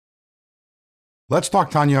Let's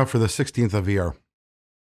talk Tanya for the 16th of Iyar.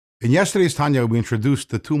 In yesterday's Tanya, we introduced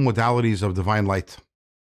the two modalities of divine light.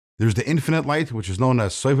 There's the infinite light, which is known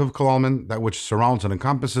as Sovev Kol Almin, that which surrounds and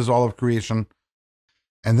encompasses all of creation.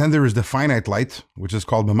 And then there is the finite light, which is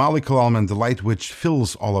called Mamali Kol Almin, the light which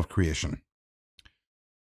fills all of creation.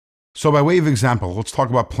 So by way of example, let's talk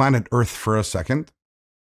about planet Earth for a second.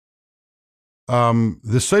 The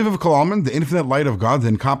Sovev Kol Almin, the infinite light of God, the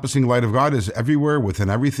encompassing light of God, is everywhere, within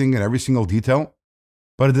everything, and every single detail.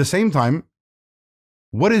 But at the same time,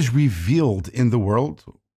 what is revealed in the world?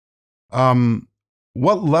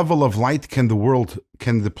 What level of light can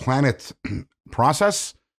the planet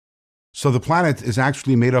process? So the planet is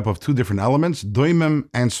actually made up of two different elements, doimim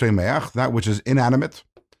and soimeach, that which is inanimate,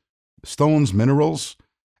 stones, minerals,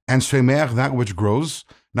 and soimeach, that which grows.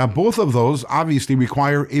 Now, both of those obviously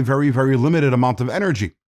require a very, very limited amount of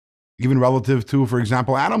energy, even relative to, for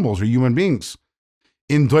example, animals or human beings.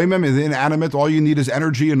 In doimim, in the inanimate, all you need is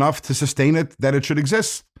energy enough to sustain it, that it should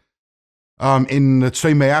exist. In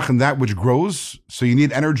tzoymeach, and that which grows, so you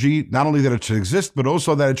need energy, not only that it should exist, but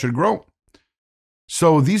also that it should grow.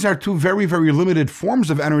 So these are two very, very limited forms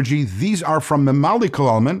of energy. These are from Mamali Kol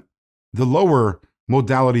Almin, the lower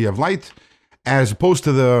modality of light, as opposed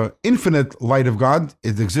to the infinite light of God.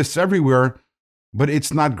 It exists everywhere, but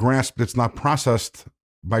it's not grasped, it's not processed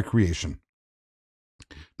by creation.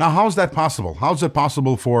 Now, how is that possible? How is it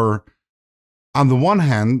possible for, on the one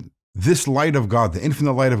hand, this light of God, the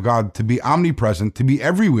infinite light of God, to be omnipresent, to be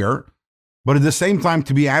everywhere, but at the same time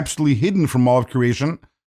to be absolutely hidden from all of creation?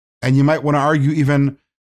 And you might want to argue even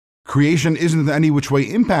creation isn't in any which way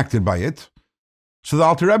impacted by it. So the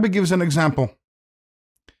Alter Rebbe gives an example.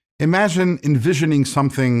 Imagine envisioning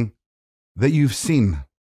something that you've seen.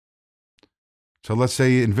 So let's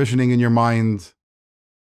say envisioning in your mind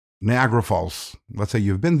Niagara Falls. Let's say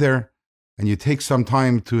you've been there and you take some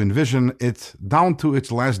time to envision it down to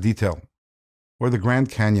its last detail, or the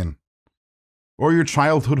Grand Canyon, or your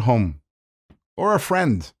childhood home, or a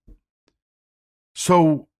friend.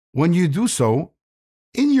 So when you do so,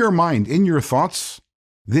 in your mind, in your thoughts,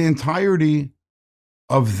 the entirety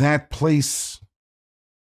of that place,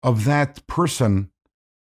 of that person,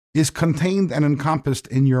 is contained and encompassed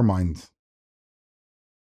in your mind.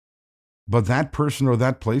 But that person or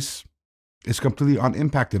that place is completely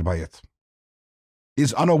unimpacted by it,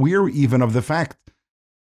 is unaware even of the fact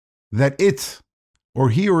that it or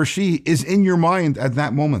he or she is in your mind at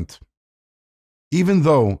that moment. Even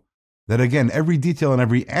though that, again, every detail and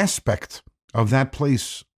every aspect of that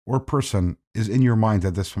place or person is in your mind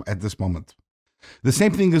at this moment. The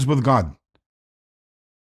same thing is with God.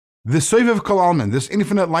 The Sovev Kol Almin, this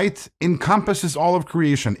infinite light, encompasses all of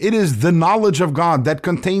creation. It is the knowledge of God that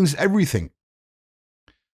contains everything.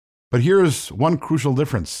 But here's one crucial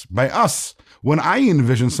difference. By us, when I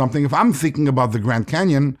envision something, if I'm thinking about the Grand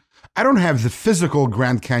Canyon, I don't have the physical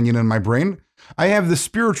Grand Canyon in my brain. I have the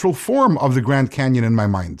spiritual form of the Grand Canyon in my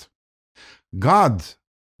mind. God,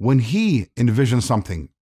 when he envisions something,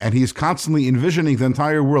 and he is constantly envisioning the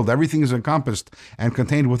entire world, everything is encompassed and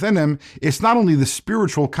contained within him, it's not only the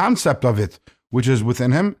spiritual concept of it which is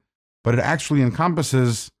within him, but it actually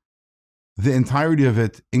encompasses the entirety of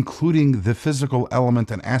it, including the physical element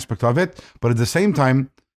and aspect of it. But at the same time,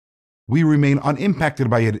 we remain unimpacted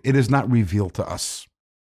by it. It is not revealed to us.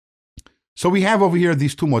 So we have over here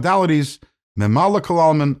these two modalities, Mamali Kol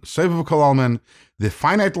Almin, Sovev Kol Almin, the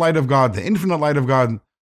finite light of God, the infinite light of God.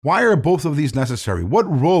 Why are both of these necessary?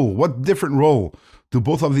 What different role do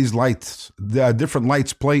both of these lights, the different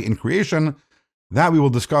lights, play in creation? That we will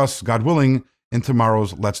discuss, God willing, in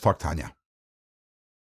tomorrow's Let's Talk Tanya.